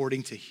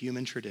according to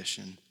human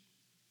tradition,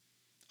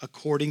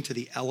 according to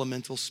the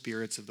elemental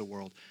spirits of the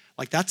world.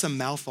 Like that's a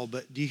mouthful,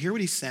 but do you hear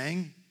what he's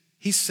saying?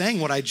 He's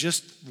saying what I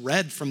just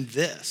read from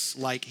this.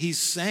 Like he's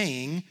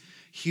saying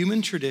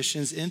human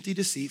traditions, empty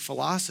deceit,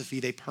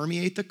 philosophy, they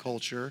permeate the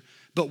culture,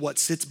 but what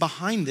sits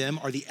behind them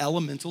are the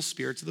elemental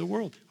spirits of the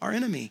world. Our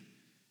enemy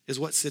is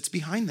what sits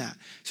behind that.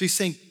 So he's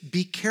saying,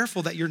 be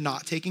careful that you're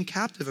not taken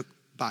captive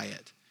by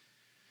it.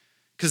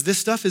 Because this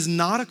stuff is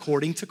not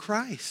according to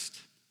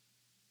Christ.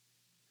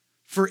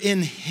 For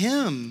in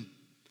him,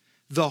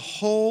 the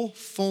whole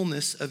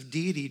fullness of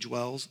deity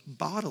dwells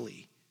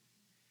bodily.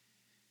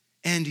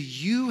 And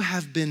you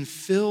have been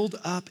filled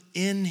up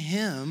in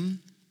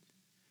him,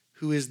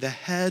 who is the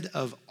head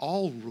of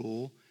all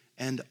rule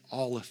and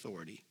all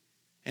authority.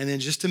 And then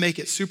just to make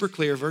it super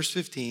clear, verse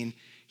 15,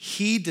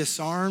 he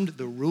disarmed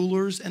the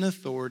rulers and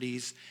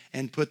authorities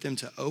and put them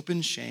to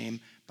open shame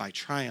by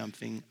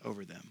triumphing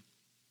over them.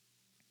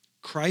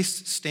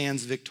 Christ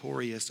stands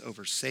victorious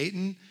over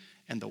Satan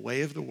and the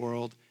way of the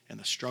world and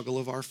the struggle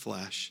of our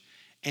flesh.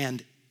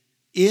 And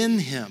in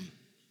him,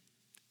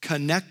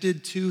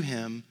 connected to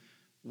him,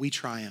 we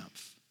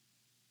triumph.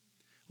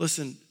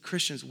 Listen,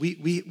 Christians,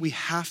 we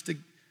have to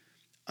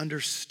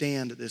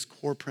understand this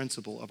core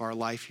principle of our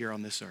life here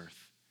on this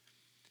earth.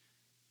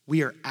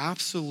 We are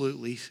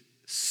absolutely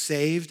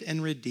saved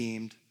and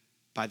redeemed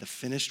by the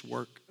finished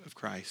work of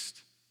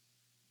Christ,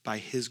 by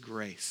his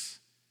grace.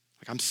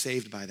 Like I'm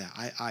saved by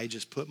that. I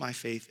just put my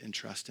faith and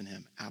trust in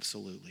him,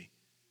 absolutely.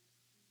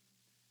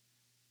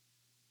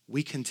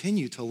 We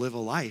continue to live a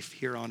life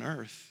here on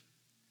earth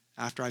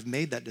after I've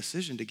made that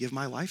decision to give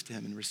my life to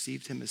him and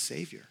received him as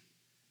Savior.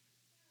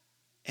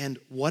 And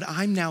what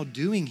I'm now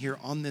doing here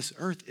on this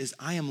earth is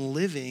I am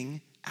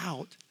living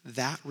out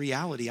that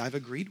reality I've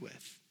agreed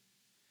with.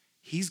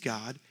 He's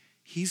God,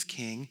 he's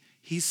King,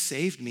 he's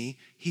saved me,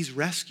 he's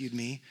rescued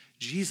me.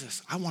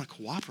 Jesus, I want to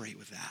cooperate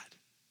with that.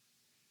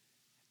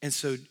 And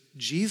so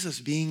Jesus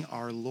being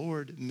our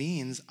Lord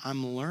means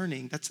I'm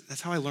learning,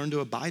 that's how I learn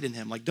to abide in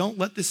him. Like, don't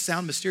let this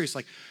sound mysterious.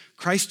 Like,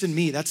 Christ in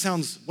me, that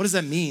sounds, what does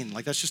that mean?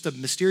 Like, that's just a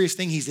mysterious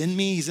thing. He's in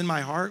me, he's in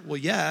my heart. Well,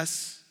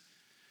 yes.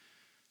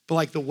 But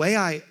like the way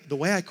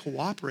I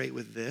cooperate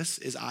with this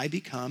is I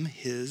become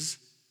his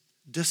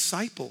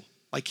disciple.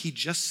 Like he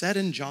just said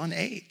in John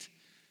 8,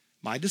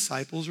 my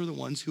disciples are the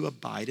ones who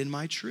abide in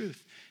my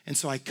truth. And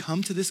so I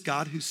come to this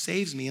God who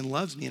saves me and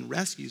loves me and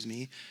rescues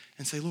me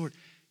and say, Lord,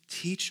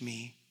 teach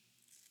me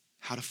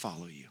how to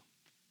follow you.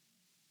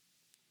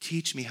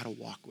 Teach me how to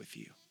walk with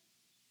you.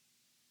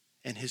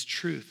 And his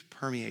truth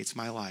permeates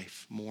my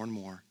life more and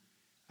more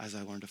as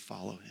I learn to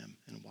follow him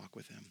and walk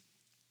with him.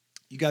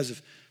 You guys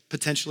have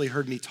potentially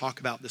heard me talk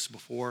about this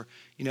before.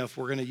 You know, if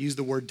we're going to use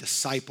the word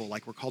disciple,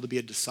 like we're called to be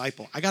a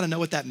disciple, I got to know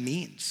what that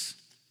means.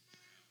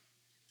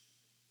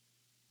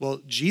 Well,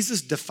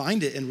 Jesus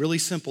defined it in really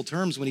simple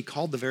terms when he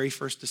called the very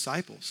first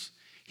disciples.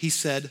 He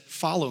said,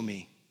 follow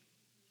me.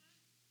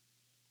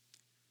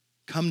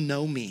 Come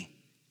know me.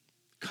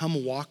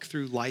 Come walk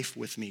through life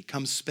with me.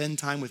 Come spend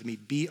time with me.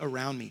 Be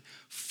around me.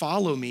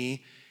 Follow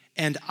me,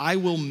 and I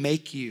will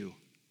make you.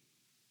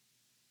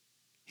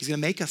 He's going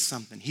to make us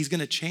something. He's going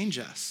to change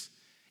us.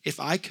 If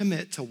I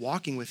commit to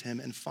walking with him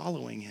and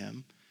following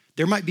him,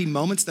 there might be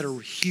moments that are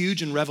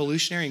huge and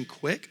revolutionary and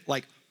quick,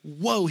 like,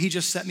 whoa, he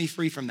just set me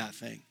free from that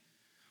thing.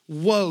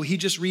 Whoa, he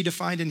just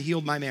redefined and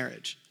healed my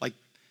marriage. Like,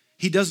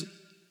 he does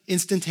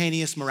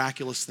instantaneous,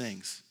 miraculous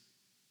things.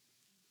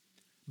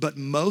 But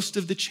most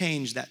of the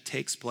change that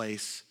takes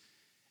place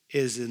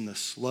is in the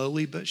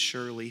slowly but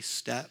surely,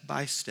 step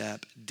by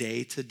step,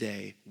 day to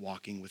day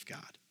walking with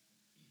God.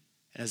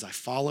 And as I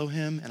follow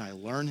him and I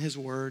learn his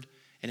word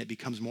and it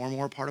becomes more and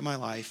more a part of my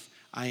life,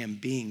 I am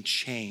being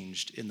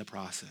changed in the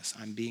process.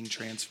 I'm being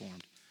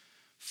transformed.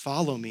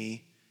 Follow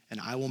me and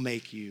I will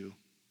make you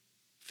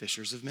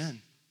fishers of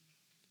men.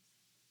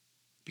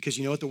 Because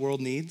you know what the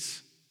world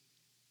needs?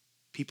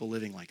 People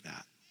living like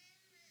that.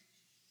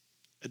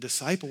 A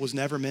disciple was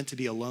never meant to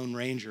be a lone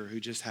ranger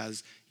who just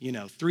has,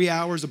 3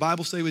 hours of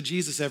Bible study with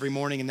Jesus every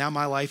morning and now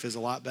my life is a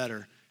lot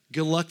better.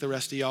 Good luck, the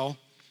rest of y'all.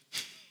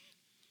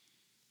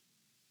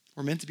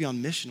 We're meant to be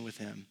on mission with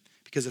him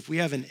because if we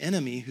have an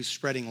enemy who's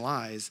spreading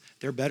lies,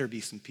 there better be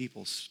some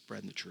people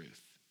spreading the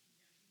truth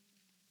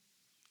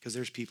because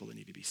there's people that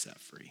need to be set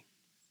free.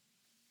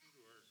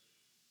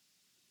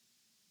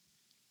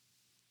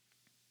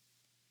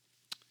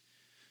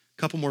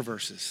 A couple more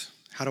verses.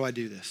 How do I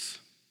do this?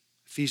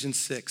 Ephesians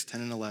 6, 10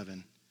 and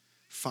 11.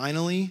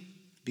 Finally,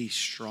 be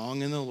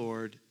strong in the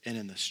Lord and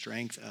in the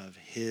strength of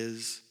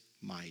his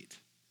might.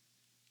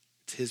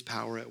 It's his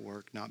power at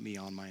work, not me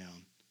on my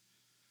own.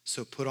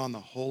 So put on the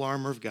whole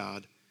armor of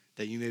God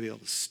that you may be able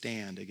to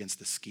stand against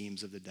the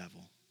schemes of the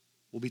devil.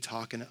 We'll be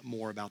talking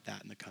more about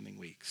that in the coming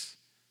weeks.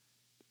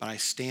 But I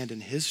stand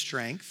in his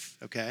strength,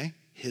 okay?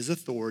 His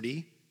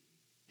authority,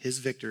 his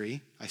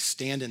victory. I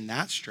stand in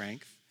that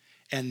strength.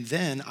 And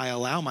then I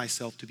allow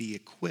myself to be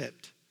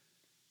equipped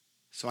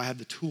so I have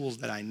the tools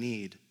that I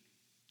need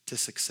to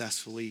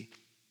successfully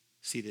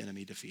see the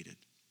enemy defeated.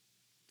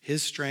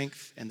 His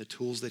strength and the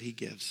tools that he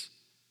gives.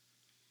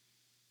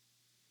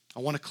 I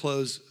want to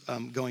close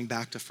going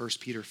back to 1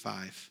 Peter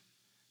 5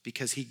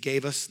 because he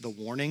gave us the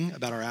warning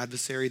about our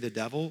adversary, the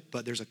devil,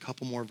 but there's a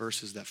couple more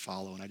verses that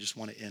follow, and I just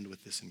want to end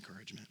with this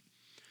encouragement.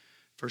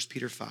 1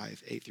 Peter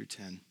 5, 8 through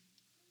 10.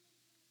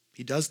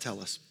 He does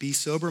tell us, be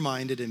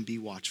sober-minded and be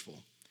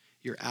watchful.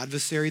 Your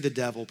adversary, the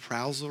devil,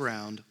 prowls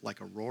around like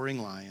a roaring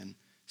lion,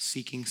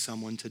 seeking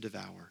someone to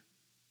devour.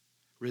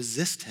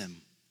 Resist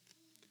him,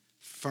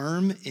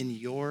 firm in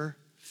your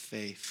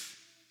faith,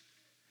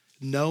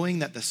 knowing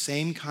that the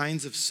same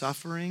kinds of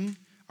suffering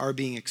are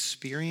being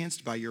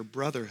experienced by your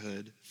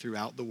brotherhood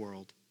throughout the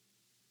world.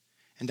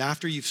 And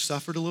after you've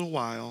suffered a little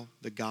while,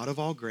 the God of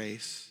all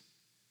grace,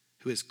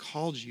 who has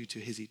called you to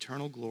his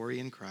eternal glory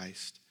in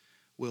Christ,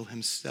 will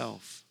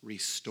himself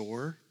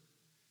restore,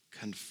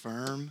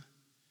 confirm,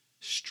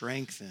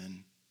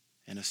 strengthen,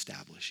 and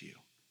establish you.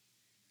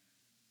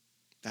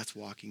 That's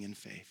walking in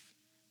faith.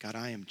 God,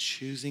 I am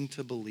choosing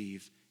to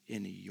believe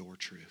in your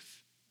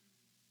truth.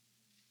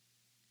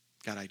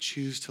 God, I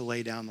choose to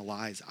lay down the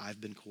lies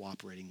I've been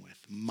cooperating with,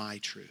 my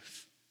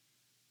truth.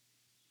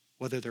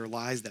 Whether they're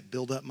lies that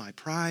build up my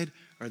pride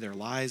or they're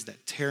lies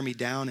that tear me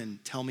down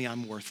and tell me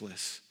I'm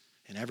worthless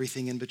and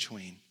everything in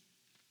between.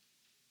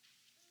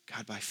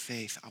 God, by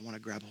faith, I want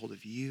to grab hold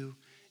of you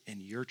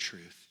and your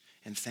truth.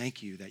 And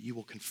thank you that you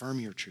will confirm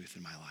your truth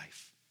in my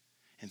life.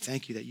 And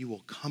thank you that you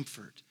will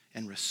comfort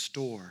and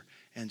restore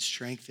and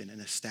strengthen and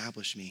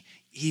establish me,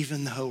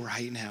 even though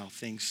right now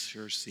things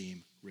sure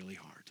seem really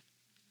hard.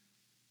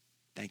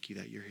 Thank you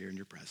that you're here and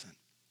you're present.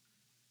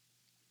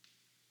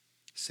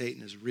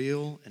 Satan is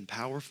real and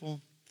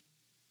powerful.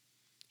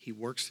 He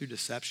works through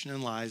deception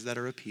and lies that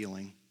are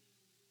appealing,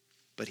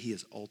 but he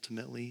is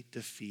ultimately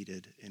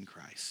defeated in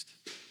Christ.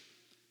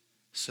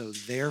 So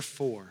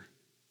therefore,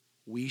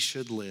 we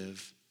should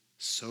live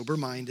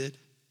sober-minded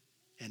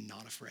and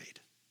not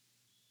afraid.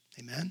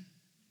 Amen?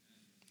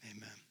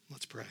 Amen.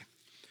 Let's pray.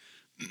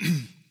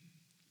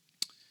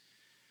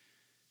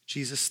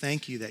 Jesus,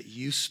 thank you that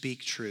you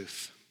speak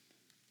truth.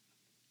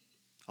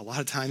 A lot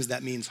of times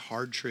that means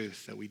hard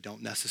truth that we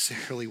don't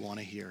necessarily want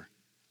to hear.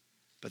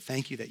 But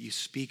thank you that you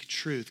speak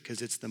truth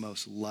because it's the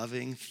most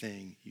loving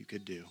thing you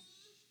could do.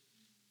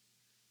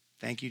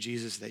 Thank you,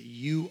 Jesus, that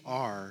you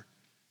are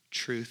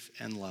truth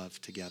and love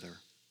together.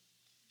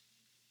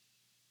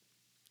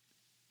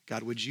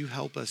 God, would you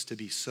help us to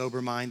be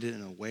sober-minded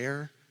and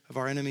aware of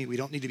our enemy? We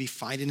don't need to be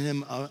finding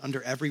him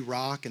under every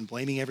rock and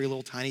blaming every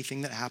little tiny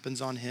thing that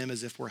happens on him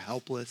as if we're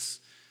helpless.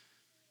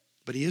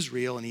 But he is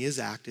real and he is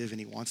active and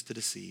he wants to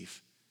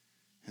deceive.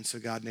 And so,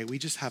 God, may we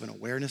just have an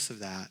awareness of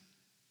that.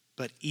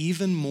 But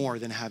even more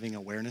than having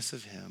awareness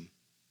of him,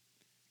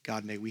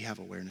 God, may we have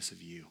awareness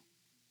of you.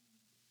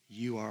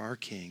 You are our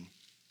King.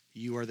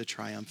 You are the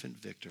triumphant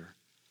victor.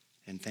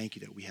 And thank you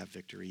that we have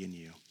victory in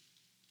you.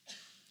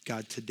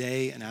 God,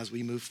 today and as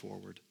we move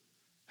forward,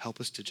 help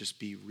us to just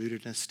be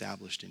rooted and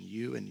established in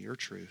you and your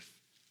truth,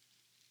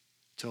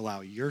 to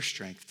allow your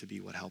strength to be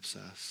what helps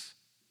us.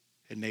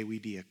 And may we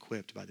be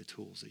equipped by the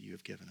tools that you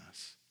have given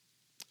us.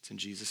 It's in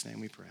Jesus' name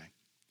we pray.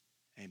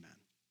 Amen.